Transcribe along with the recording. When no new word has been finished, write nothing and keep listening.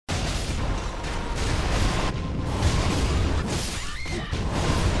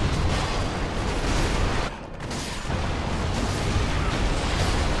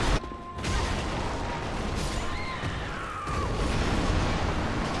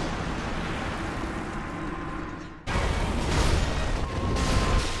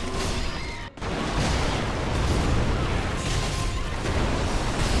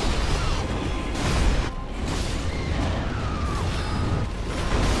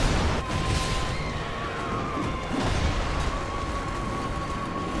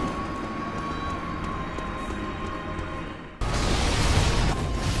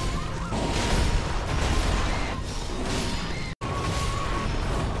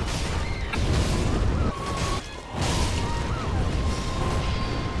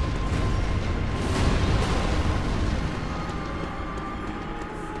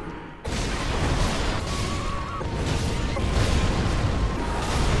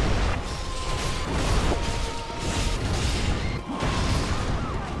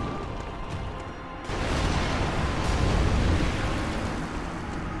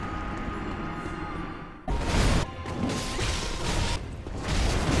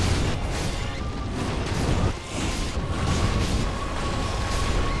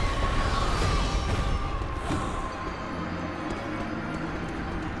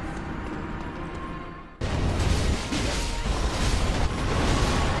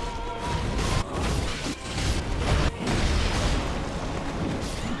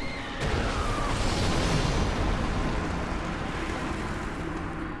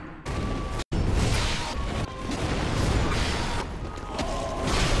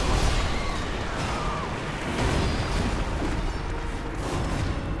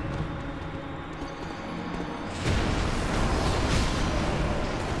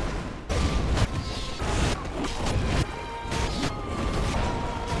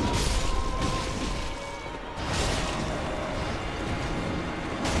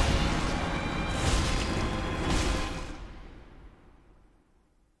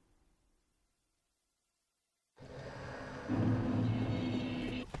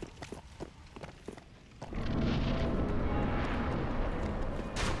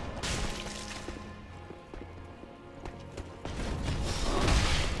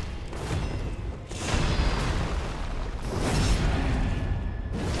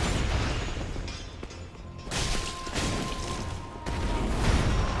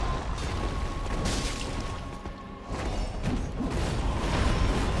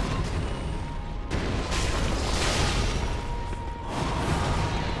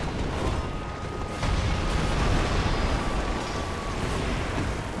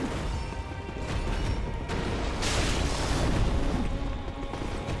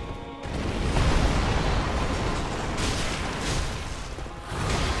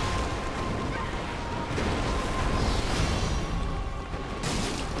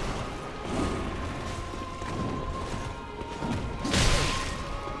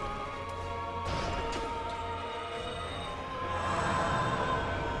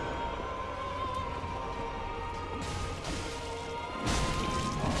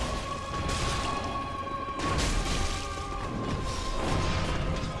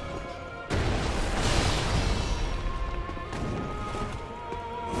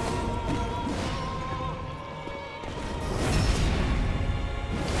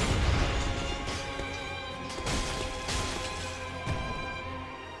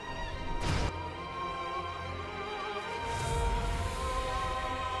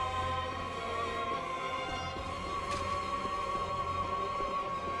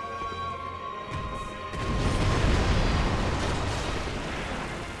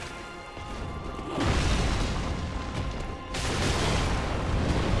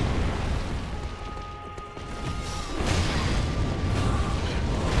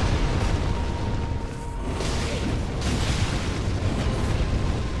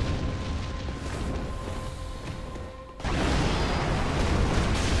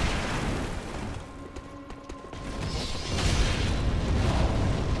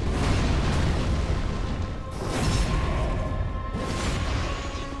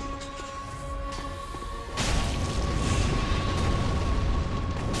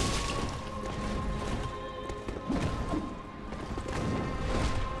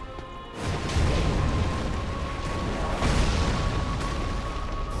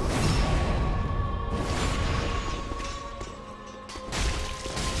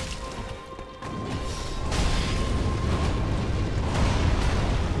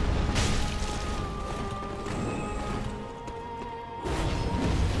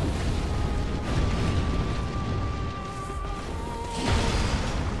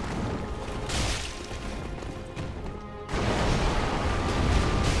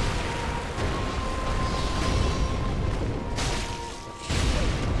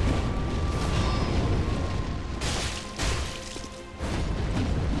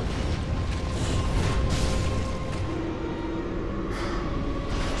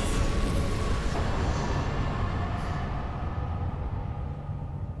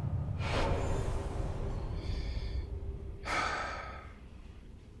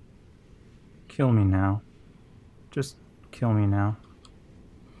Kill me now. Just kill me now.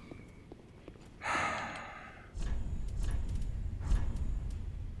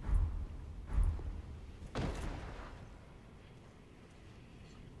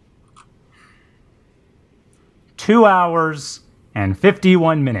 Two hours and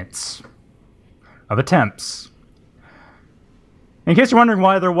 51 minutes of attempts. In case you're wondering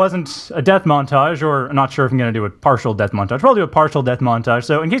why there wasn't a death montage, or I'm not sure if I'm going to do a partial death montage. Probably do a partial death montage.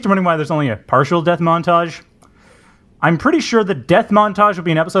 So in case you're wondering why there's only a partial death montage, I'm pretty sure the death montage will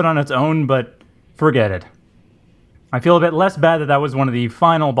be an episode on its own, but forget it. I feel a bit less bad that that was one of the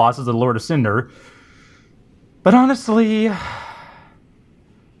final bosses of the Lord of Cinder. But honestly,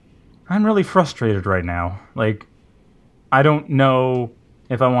 I'm really frustrated right now. Like, I don't know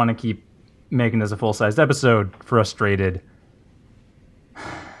if I want to keep making this a full-sized episode. Frustrated.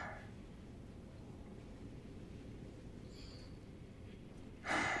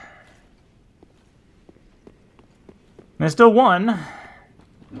 And I still won.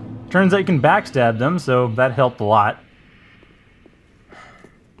 Turns out you can backstab them, so that helped a lot.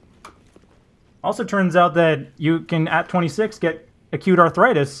 Also turns out that you can, at 26, get acute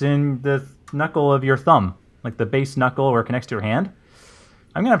arthritis in the knuckle of your thumb. Like the base knuckle where it connects to your hand.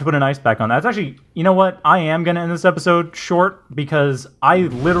 I'm going to have to put an ice pack on that. It's actually, you know what? I am going to end this episode short because I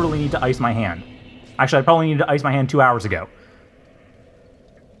literally need to ice my hand. Actually, I probably needed to ice my hand 2 hours ago.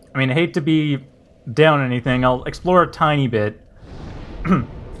 I mean, I hate to be down on anything. I'll explore a tiny bit.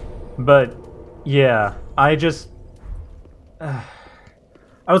 But, yeah, I just... I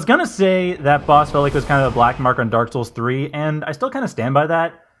was gonna say that boss felt like it was kind of a black mark on Dark Souls 3, and I still kind of stand by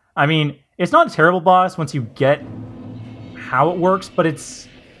that. I mean, it's not a terrible boss once you get how it works, but it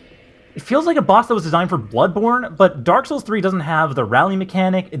feels like a boss that was designed for Bloodborne, but Dark Souls 3 doesn't have the rally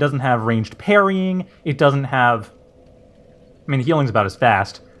mechanic, it doesn't have ranged parrying, it doesn't have... I mean, healing's about as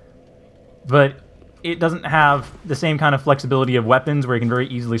fast, but it doesn't have the same kind of flexibility of weapons where you can very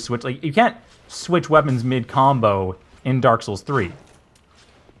easily switch. Like, you can't switch weapons mid-combo in Dark Souls 3.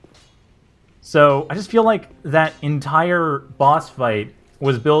 So, I just feel like that entire boss fight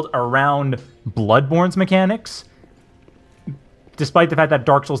was built around Bloodborne's mechanics, despite the fact that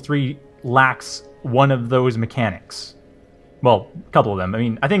Dark Souls 3 lacks one of those mechanics. Well, a couple of them. I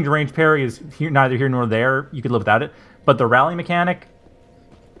mean, I think the ranged parry is neither here nor there. You could live without it. But the rally mechanic,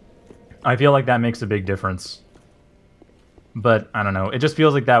 I feel like that makes a big difference. But, I don't know. It just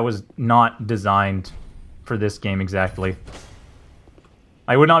feels like that was not designed for this game exactly.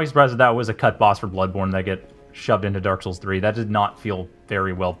 I would not be surprised if that was a cut boss for Bloodborne that get shoved into Dark Souls 3. That did not feel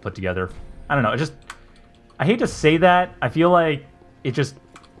very well put together. I don't know. It just... I hate to say that. I feel like it just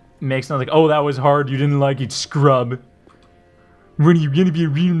makes it like, oh, that was hard. You didn't like it, scrub. When are you gonna be a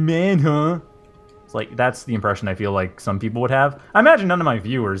real man, huh? It's like, that's the impression I feel like some people would have. I imagine none of my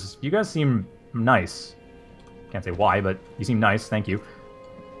viewers. You guys seem nice. Can't say why, but you seem nice. Thank you.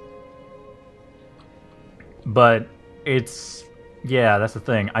 But it's... yeah, that's the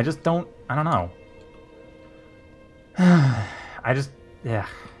thing. I just don't... I don't know. I just... yeah.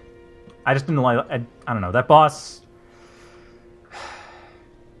 I just didn't like... I don't know. That boss...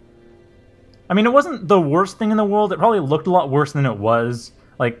 I mean, it wasn't the worst thing in the world. It probably looked a lot worse than it was.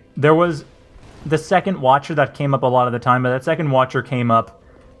 Like, there was the second Watcher that came up a lot of the time, but that second Watcher came up,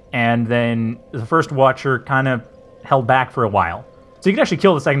 and then the first Watcher kind of held back for a while. So you could actually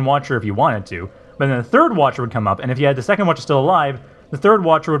kill the second Watcher if you wanted to, but then the third Watcher would come up, and if you had the second Watcher still alive, the third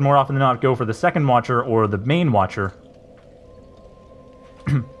Watcher would more often than not go for the second Watcher or the main Watcher.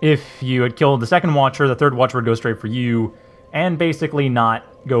 If you had killed the second Watcher, the third Watcher would go straight for you, and basically not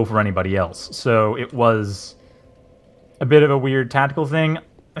go for anybody else. So it was a bit of a weird tactical thing.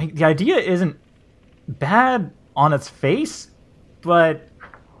 I mean, the idea isn't bad on its face, but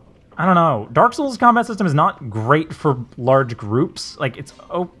I don't know. Dark Souls' combat system is not great for large groups. Like, it's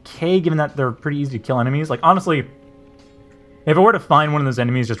okay given that they're pretty easy to kill enemies. Like, honestly, if I were to find one of those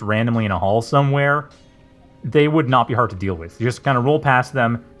enemies just randomly in a hall somewhere, they would not be hard to deal with. You just kind of roll past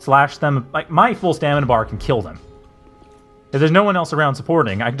them, slash them. Like, my full stamina bar can kill them. If there's no one else around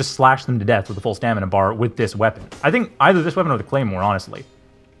supporting, I can just slash them to death with a full stamina bar with this weapon. I think either this weapon or the Claymore, honestly.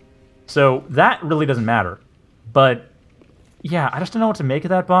 So that really doesn't matter. But yeah, I just don't know what to make of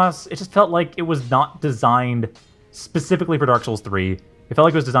that boss. It just felt like it was not designed specifically for Dark Souls 3. It felt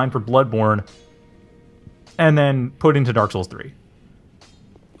like it was designed for Bloodborne and then put into Dark Souls 3.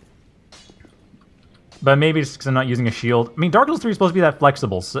 But maybe it's because I'm not using a shield. I mean, Dark Souls 3 is supposed to be that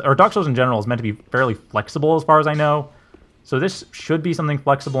flexible. Or Dark Souls in general is meant to be fairly flexible as far as I know. So this should be something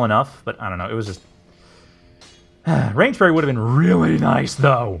flexible enough, but I don't know, it was just... Range parry would have been really nice,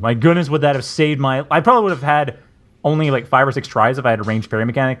 though. My goodness, would that have saved my... I probably would have had only like 5 or 6 tries if I had a range parry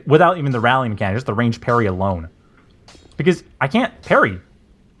mechanic, without even the rally mechanic, just the range parry alone. Because I can't parry.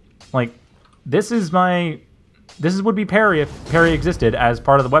 Like, this would be parry if parry existed as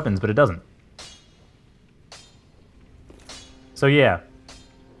part of the weapons, but it doesn't. So yeah.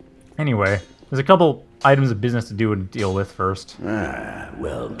 Anyway, there's a couple items of business to do and deal with first. Ah,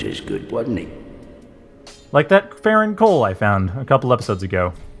 well, 'tis good, wasn't it? Like that Farron coal I found a couple episodes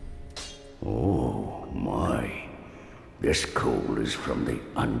ago. Oh, my. This coal is from the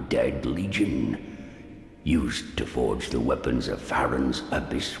Undead Legion, used to forge the weapons of Farron's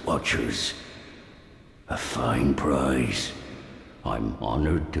Abyss Watchers. A fine prize. I'm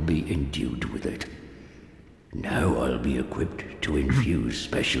honored to be endued with it. Now I'll be equipped to infuse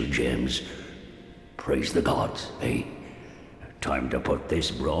special gems. Praise the gods, eh? Time to put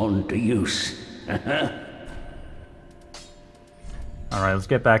this brawn to use. Alright, let's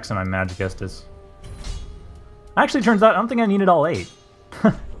get back to my magic Estus. Actually, turns out I don't think I needed all 8.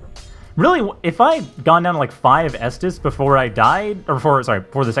 Really, if I'd gone down to like 5 Estus before I died, or before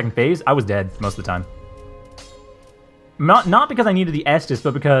the second phase, I was dead most of the time. Not because I needed the Estus,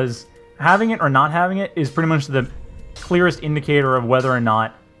 but because having it or not having it is pretty much the clearest indicator of whether or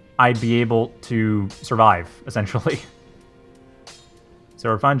not I'd be able to survive, essentially. So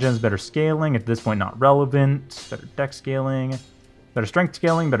refined gems, better scaling, at this point not relevant, better dex scaling, better strength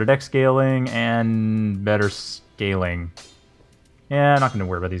scaling, better dex scaling, and better scaling. Yeah, I'm not going to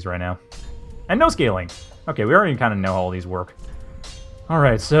worry about these right now. And no scaling. Okay, we already kind of know how all these work.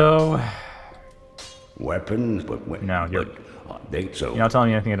 Alright, so... Weapons, but... No, you're not telling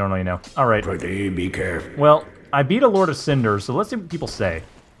me anything I don't really know. Alright. Pretty be careful. Well, I beat a Lord of Cinders, so let's see what people say,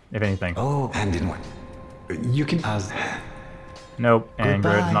 if anything. Oh, hand in one. You can ask. Nope, and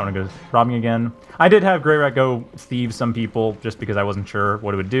Greyrat's not going to go robbing again. I did have Greyrat go thieve some people, just because I wasn't sure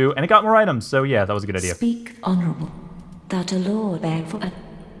what it would do, and it got more items, so yeah, that was a good idea. Speak, Honourable, that a lord beg for a...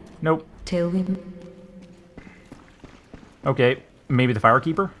 Nope. Till we... Okay, maybe the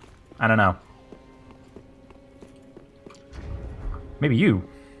Firekeeper? I don't know. Maybe you.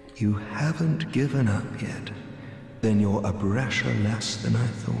 You haven't given up yet. Then you're a brasher less than I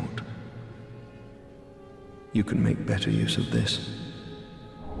thought. You can make better use of this.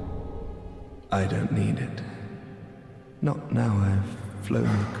 I don't need it. Not now I've flown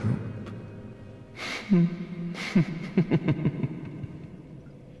the coop.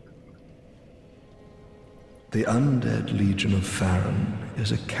 The Undead Legion of Farron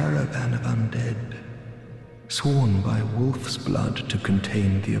is a caravan of undead, sworn by wolf's blood to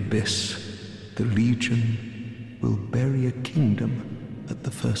contain the abyss. The Legion will bury a kingdom at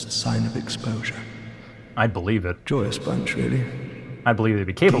the first sign of exposure. I'd believe it. Joyous bunch, really. I believe they'd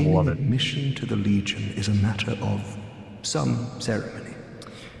be capable of it. Admission to the Legion is a matter of some ceremony.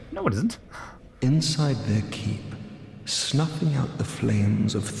 No, it isn't. Inside their keep, snuffing out the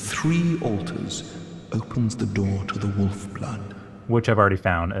flames of 3 altars opens the door to the wolf blood. Which I've already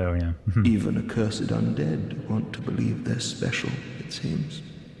found. Oh, yeah. Even accursed undead want to believe they're special, it seems.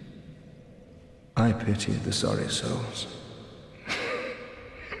 I pity the sorry souls.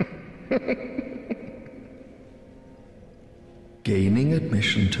 Gaining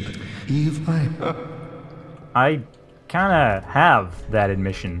admission to the Eve Viper. I kind of have that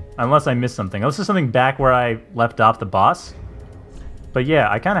admission, unless I missed something. Unless there's something back where I left off the boss. But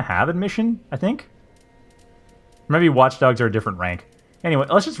yeah, I kind of have admission, I think. Maybe watchdogs are a different rank. Anyway,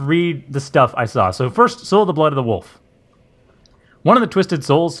 let's just read the stuff I saw. So first, Soul of the Blood of the Wolf. One of the twisted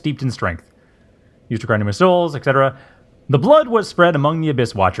souls steeped in strength. Used to cry numerous souls, etc. The blood was spread among the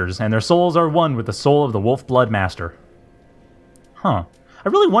Abyss Watchers, and their souls are one with the soul of the Wolf Blood Master. Huh. I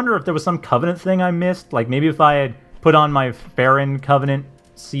really wonder if there was some Covenant thing I missed. Like, maybe if I had put on my Farron Covenant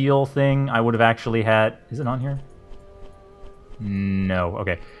seal thing, I would have actually had... Is it on here? No.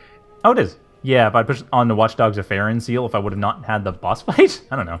 Okay. Oh, it is. Yeah, if I pushed on the Watchdogs of Farron seal, if I would have not had the boss fight?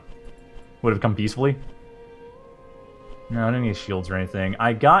 I don't know. Would have come peacefully? No, I didn't need shields or anything.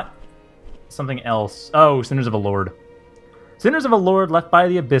 I got something else. Oh, Cinders of a Lord. Cinders of a Lord left by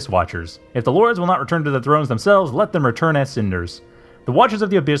the Abyss Watchers. If the Lords will not return to their thrones themselves, let them return as cinders. The Watchers of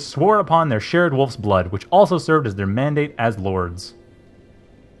the Abyss swore upon their shared wolf's blood, which also served as their mandate as lords.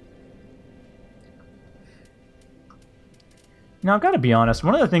 Now, I've got to be honest,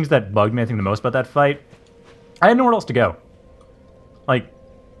 one of the things that bugged me, I think, the most about that fight, I had nowhere else to go. Like,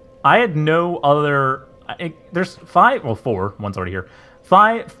 I had no other... there's 5... Well, 4. One's already here.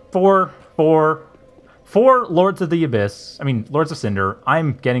 4 Lords of the Abyss. I mean, Lords of Cinder.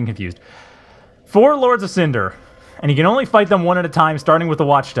 I'm getting confused. 4 Lords of Cinder. And you can only fight them one at a time, starting with the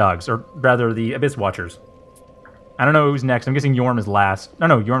Watchdogs, or rather, the Abyss Watchers. I don't know who's next. I'm guessing Yorm is last. No,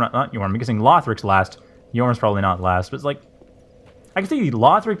 Yorm, not Yorm. I'm guessing Lothric's last. Yorm's probably not last, but it's like I can see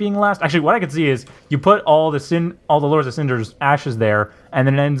Lothric being last. Actually, what I can see is you put all the Lords of Cinder's ashes there, and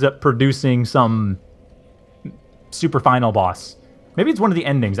then it ends up producing some super final boss. Maybe it's one of the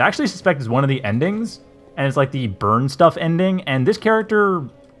endings. I actually suspect it's one of the endings, and it's like the burn stuff ending. And this character,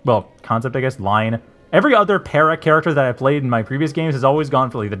 well, concept, I guess, line. Every other para character that I played in my previous games has always gone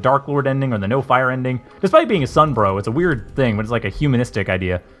for like the Dark Lord ending or the No Fire ending. Despite being a Sun Bro, it's a weird thing, but it's like a humanistic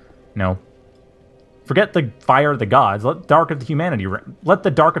idea. No. Forget the fire of the gods. Let the dark of humanity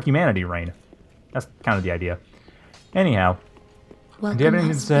reign. That's kind of the idea. Anyhow, Welcome, do you have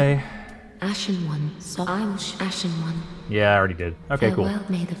anything to say? Ashen One, so I'm Ashen One. Yeah, I already did. Okay, cool. Farewell,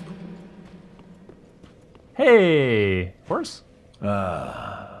 may the... Hey, horse.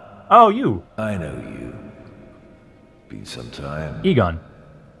 Oh, you. I know you. Been some time. Egon.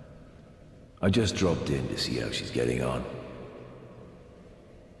 I just dropped in to see how she's getting on.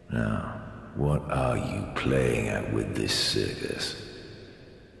 Now, what are you playing at with this circus?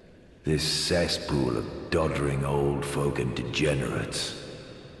 This cesspool of doddering old folk and degenerates?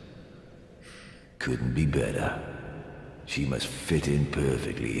 Couldn't be better. She must fit in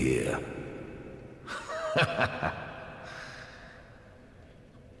perfectly here.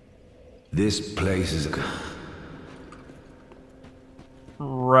 This place is...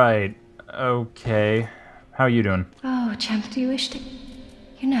 Right. Okay. How are you doing? Oh, champ, do you wish to...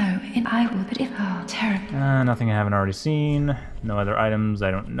 You know, I will, but if... Oh, terrible. Nothing I haven't already seen. No other items I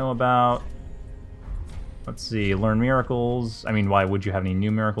don't know about. Let's see. Learn miracles. I mean, why would you have any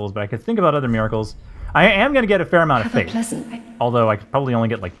new miracles? But I could think about other miracles. I am going to get a fair amount of faith. Although I could probably only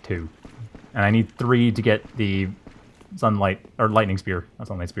get like 2. And I need 3 to get the sunlight... Or lightning spear. Not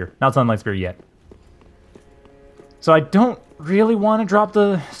sunlight spear. Not sunlight spear yet. So I don't really want to drop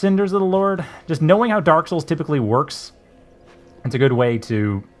the Cinders of the Lord. Just knowing how Dark Souls typically works, it's a good way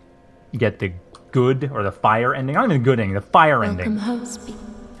to get the good or the fire ending. Not even the good ending, the fire ending. I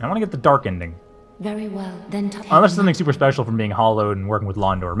want to get the dark ending. Very well, then... Unless something super special from being hollowed and working with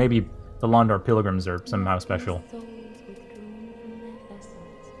Londor. Maybe the Londor Pilgrims are somehow special.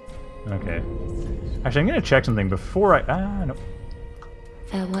 Okay. Actually, I'm going to check something before I... no.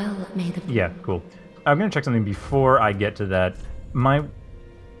 Farewell, may the... Yeah, cool. I'm going to check something before I get to that.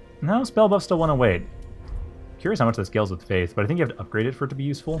 No, spell buff still want to wait. Curious how much that scales with faith, but I think you have to upgrade it for it to be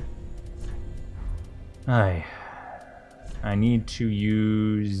useful. I need to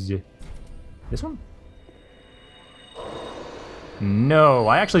use... this one? No,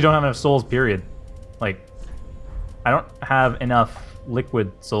 I actually don't have enough souls, period. Like, I don't have enough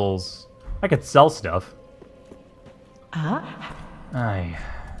liquid souls. I could sell stuff. I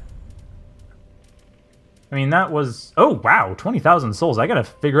mean, that was... Oh, wow, 20,000 souls. I gotta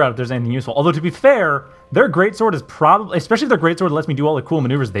figure out if there's anything useful. Although, to be fair, their greatsword is probably... Especially if their greatsword lets me do all the cool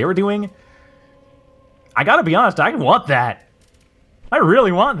maneuvers they were doing. I gotta be honest, I want that. I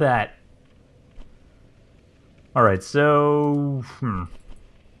really want that. Alright, so...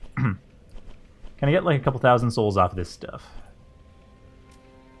 Can I get, like, a couple thousand souls off of this stuff?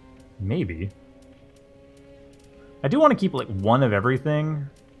 Maybe. I do want to keep, like, one of everything.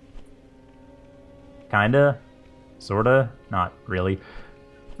 Kinda. Sorta. Not really.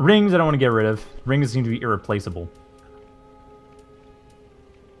 Rings I don't want to get rid of. Rings seem to be irreplaceable.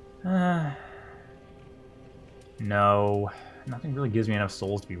 No. Nothing really gives me enough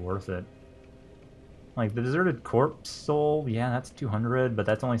souls to be worth it. Like, the Deserted Corpse soul, yeah, that's 200, but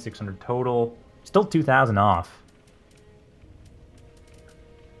that's only 600 total. Still 2,000 off.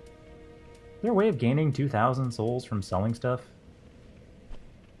 Is there a way of gaining 2,000 souls from selling stuff?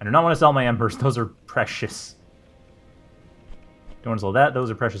 I do not want to sell my Embers, those are precious. Don't want to sell that,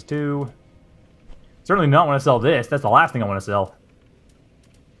 those are precious too. Certainly not want to sell this, that's the last thing I want to sell.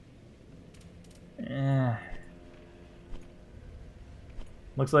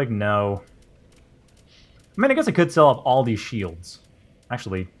 Looks like no. I mean, I guess I could sell off all these shields.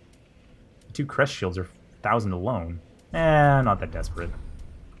 Actually, the 2 crest shields are 1,000 alone. I'm not that desperate.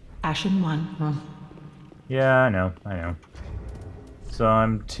 Ashen One. Yeah, I know. So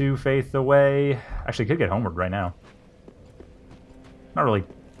I'm 2 faith away. Actually, I could get homeward right now. Not really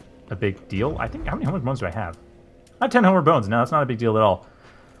a big deal. I think, how many homeward bones do I have? I have 10 homeward bones. No, that's not a big deal at all.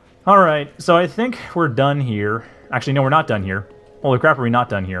 Alright, so I think we're done here. Actually, no, we're not done here. Holy crap, are we not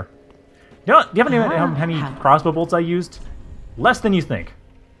done here? Do you have any how many crossbow bolts I used? Less than you think.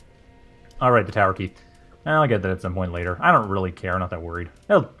 Alright, the tower key. I'll get that at some point later. I don't really care, I'm not that worried.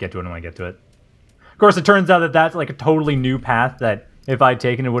 I'll get to it when I get to it. Of course, it turns out that that's like a totally new path that if I'd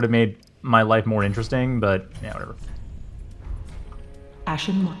taken it would have made my life more interesting, but yeah, whatever.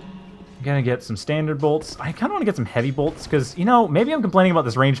 Ashen One. I'm gonna get some standard bolts. I kind of want to get some heavy bolts, because, you know, maybe I'm complaining about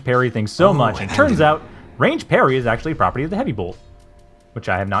this ranged parry thing so much, and it turns out Range parry is actually a property of the heavy bolt, which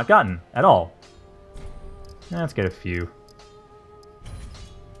I have not gotten at all. Let's get a few.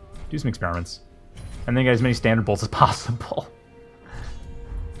 Do some experiments. And then get as many standard bolts as possible.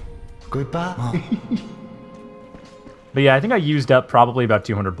 Goodbye. But yeah, I think I used up probably about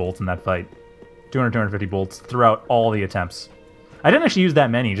 200 bolts in that fight. 200, 250 bolts throughout all the attempts. I didn't actually use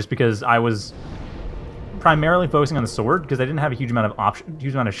that many, just because I was primarily focusing on the sword, because I didn't have a huge amount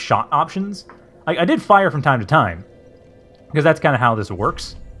of shot options. I did fire from time to time, because that's kind of how this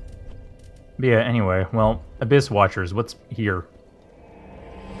works. But yeah, anyway, well, Abyss Watchers, what's here?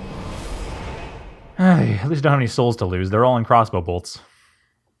 At least I don't have any souls to lose. They're all in crossbow bolts.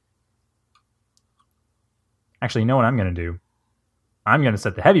 Actually, you know what I'm going to do? I'm going to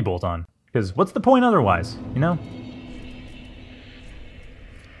set the heavy bolt on. Because what's the point otherwise, you know?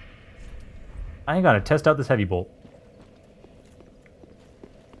 I got to test out this heavy bolt.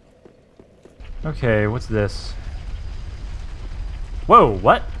 Okay, what's this? Whoa,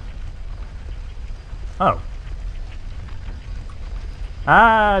 what? Oh.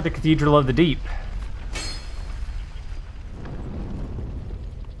 Ah, the Cathedral of the Deep.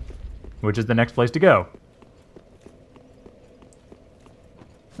 Which is the next place to go.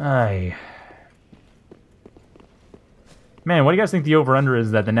 Aye. Man, what do you guys think the over-under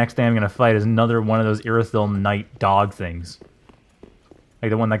is that the next thing I'm going to fight is another one of those Irithyll Knight dog things? Like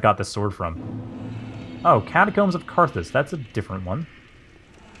the one that got the sword from. Oh, Catacombs of Karthus. That's a different one.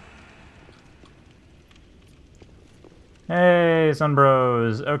 Hey,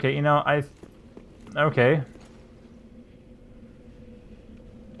 Sunbros. Okay, you know, okay.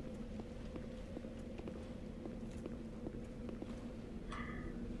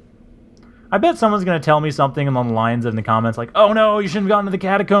 I bet someone's going to tell me something along the lines in the comments like, oh no, you shouldn't have gone to the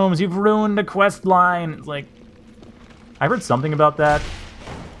catacombs, you've ruined a quest line. It's like, I heard something about that.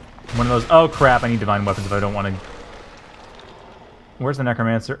 One of those, oh crap, I need divine weapons if I don't want to... Where's the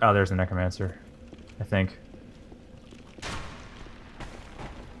necromancer? Oh, there's the necromancer, I think.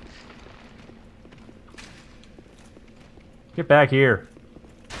 Get back here.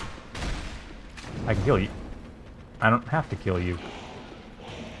 I can kill you. I don't have to kill you.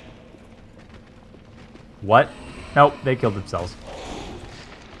 What? Nope, they killed themselves.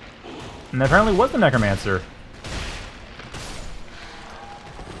 And that apparently was the necromancer.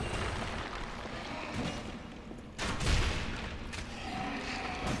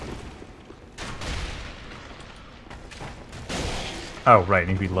 Oh, right, it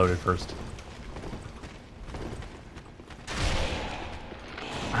needs to be loaded first.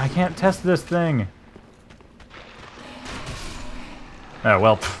 I can't test this thing. Oh,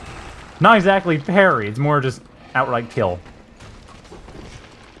 well, not exactly parry, it's more just outright kill.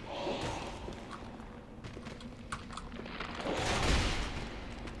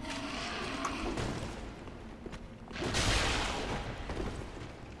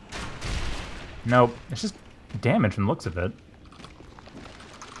 Nope, it's just damage from the looks of it.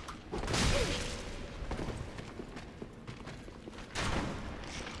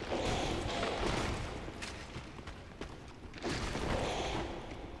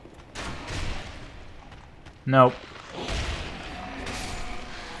 Nope.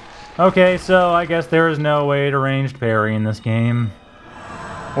 Okay, so I guess there is no way to ranged parry in this game.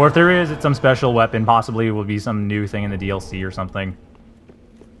 Or if there is, it's some special weapon. Possibly it will be some new thing in the DLC or something.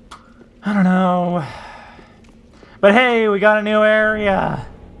 I don't know. But hey, we got a new area!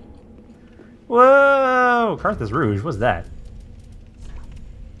 Whoa! Karthus Rouge, what's that?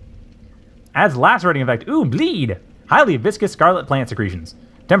 Adds lacerating effect. Ooh, bleed! Highly viscous scarlet plant secretions.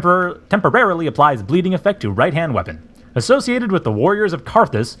 Temporarily applies bleeding effect to right-hand weapon. Associated with the warriors of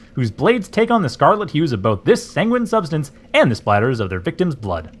Karthus, whose blades take on the scarlet hues of both this sanguine substance and the splatters of their victims'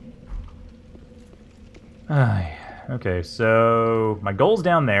 blood. Okay, so my goal's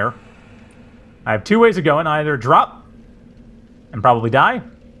down there. I have two ways of going. Either drop and probably die.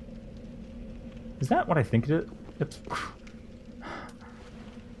 Is that what I think it is? It's...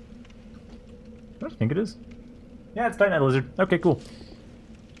 What do I think it is? Yeah, it's Titanite Lizard. Okay, cool.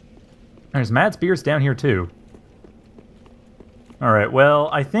 There's Mad Spears down here, too. Alright, well,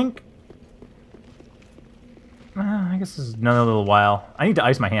 I think... I guess this is another little while. I need to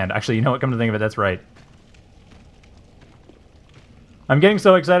ice my hand. Actually, you know what? Come to think of it, that's right. I'm getting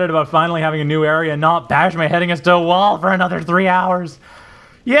so excited about finally having a new area and not bash my head against a wall for another 3 hours.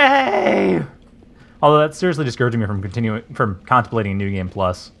 Yay! Although that's seriously discouraging me from contemplating New Game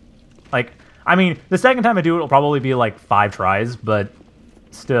Plus. Like, I mean, the second time I do it will probably be like 5 tries, but...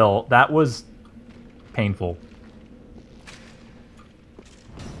 Still, that was painful.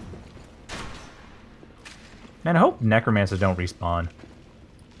 Man, I hope necromancers don't respawn.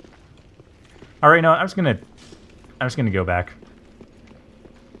 All right, no, I'm just gonna go back.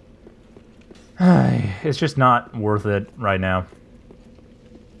 It's just not worth it right now.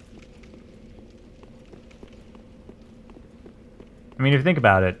 I mean, if you think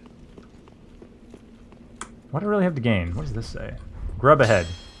about it, what do I really have to gain? What does this say? Grub ahead.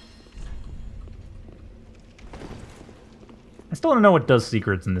 I still don't know what does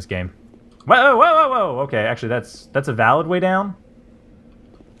secrets in this game. Whoa, whoa, whoa, whoa! Okay, actually, that's a valid way down.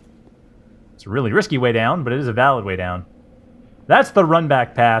 It's a really risky way down, but it is a valid way down. That's the run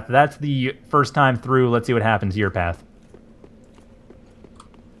back path. That's the first time through, let's see what happens here path.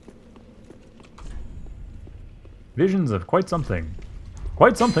 Visions of quite something.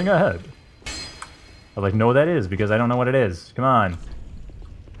 Quite something ahead. I'd like to know what that is, because I don't know what it is. Come on.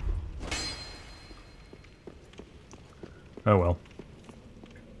 Oh well.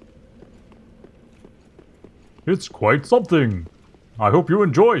 It's quite something. I hope you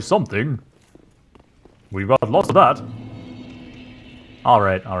enjoy something. We've got lots of that.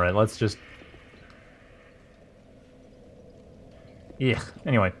 Alright, let's just... Yeah,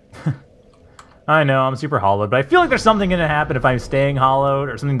 anyway. I know, I'm super hollowed, but I feel like there's something gonna happen if I'm staying hollowed,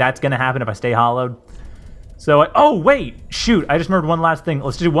 or something that's gonna happen if I stay hollowed. So, oh, wait! Shoot, I just remembered one last thing.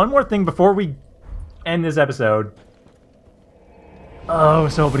 Let's do one more thing before we end this episode. Oh,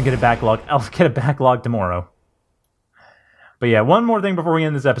 so hoping to get a backlog. I'll get a backlog tomorrow. But yeah, one more thing before we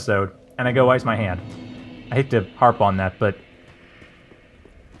end this episode, and I go ice my hand. I hate to harp on that, but...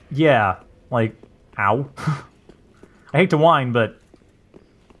 yeah, like, ow. I hate to whine, but...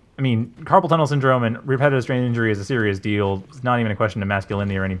 I mean, carpal tunnel syndrome and repetitive strain injury is a serious deal. It's not even a question of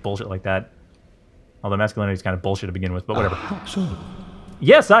masculinity or any bullshit like that. Although masculinity is kind of bullshit to begin with, but whatever.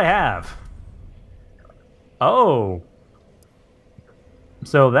 Yes, I have! Oh.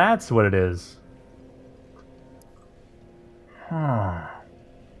 So that's what it is. Huh.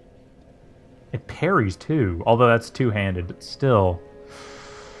 It parries too, although that's two-handed, but still.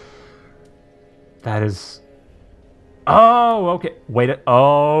 That is... oh, okay. Wait,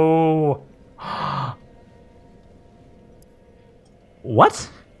 oh. What?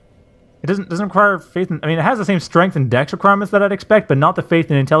 It doesn't require faith in... I mean, it has the same strength and dex requirements that I'd expect, but not the faith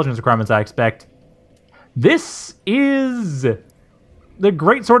and intelligence requirements I expect. This is... the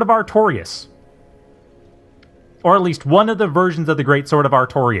Great Sword of Artorias. Or at least one of the versions of the Great Sword of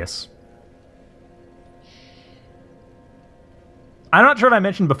Artorias. I'm not sure if I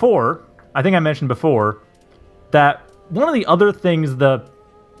mentioned before, I think I mentioned before, that one of the other things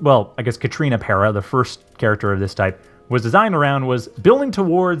well, I guess Katrina Para, the first character of this type, was designed around was building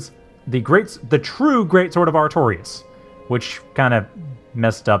towards the true Great Sword of Artorias, which kind of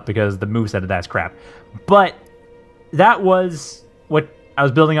messed up because the moveset of that's crap. But that was what I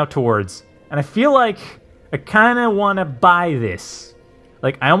was building up towards, and I feel like I kind of want to buy this.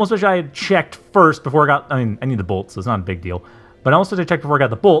 Like, I almost wish I had checked first before I got... I mean, I need the bolts, so it's not a big deal. But I almost wish I checked before I got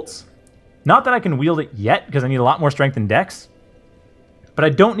the bolts. Not that I can wield it yet, because I need a lot more strength and dex. But I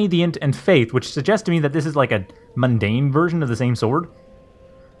don't need the int and faith, which suggests to me that this is like a mundane version of the same sword.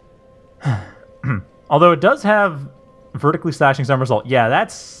 Although it does have vertically slashing somersault. Yeah,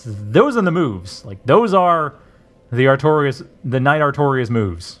 those are the moves. Like, those are the Knight Artorias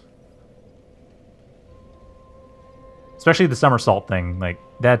moves. Especially the somersault thing. Like,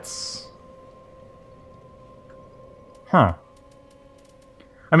 that's... huh.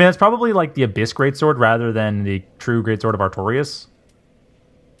 I mean, that's probably like the Abyss Greatsword rather than the true Greatsword of Artorias.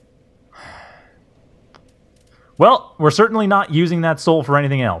 Well, we're certainly not using that soul for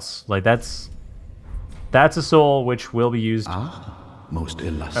anything else. Like, that's a soul which will be used... ah, most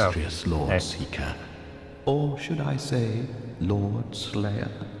illustrious Lord Seeker. Or should I say, Lord Slayer?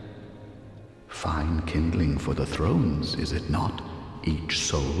 Fine kindling for the thrones, is it not? Each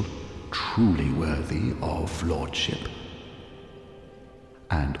soul truly worthy of lordship.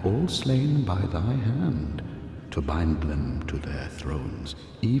 And all slain by thy hand, to bind them to their thrones,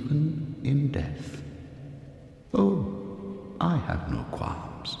 even in death. Oh, I have no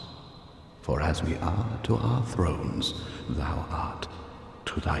qualms, for as we are to our thrones, thou art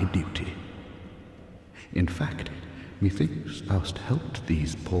to thy duty. In fact, methinks thou'st helped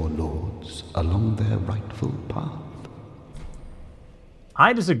these poor lords along their rightful path.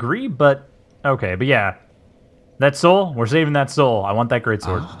 I disagree, but... okay, but yeah. That soul, we're saving that soul. I want that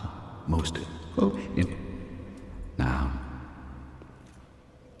greatsword. Ah, most... oh, now...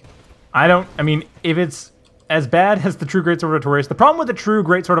 I mean, if it's as bad as the true Greatsword of Artorias... the problem with the true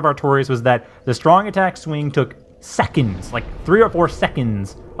Greatsword of Artorias was that the strong attack swing took seconds, like 3 or 4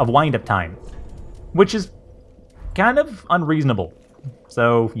 seconds of wind-up time. Which is kind of unreasonable.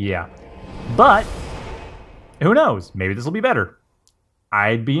 So, yeah. But, who knows? Maybe this will be better.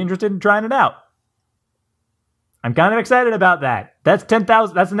 I'd be interested in trying it out. I'm kind of excited about that. That's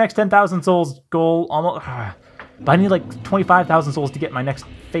 10,000. That's the next 10,000 souls goal. Almost. But I need like 25,000 souls to get my next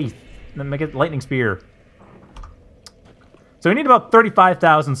faith. And then I get lightning spear. So we need about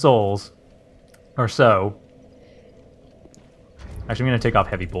 35,000 souls or so. Actually, I'm going to take off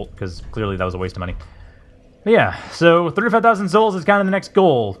heavy bolt because clearly that was a waste of money. But yeah, so 35,000 souls is kind of the next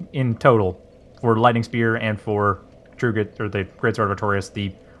goal in total for lightning spear and for True Great, or the Great Sword of Artorias,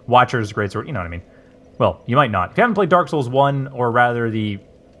 the Watcher's Great Sword. You know what I mean? Well, you might not. If you haven't played Dark Souls 1, or rather the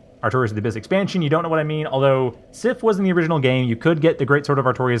Artorias of the Abyss expansion, you don't know what I mean. Although Sif was in the original game, you could get the Great Sword of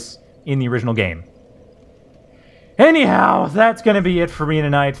Artorias in the original game. Anyhow, that's going to be it for me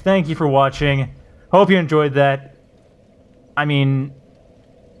tonight. Thank you for watching. Hope you enjoyed that. I mean,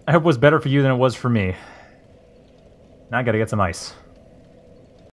 I hope it was better for you than it was for me. Now I gotta get some ice.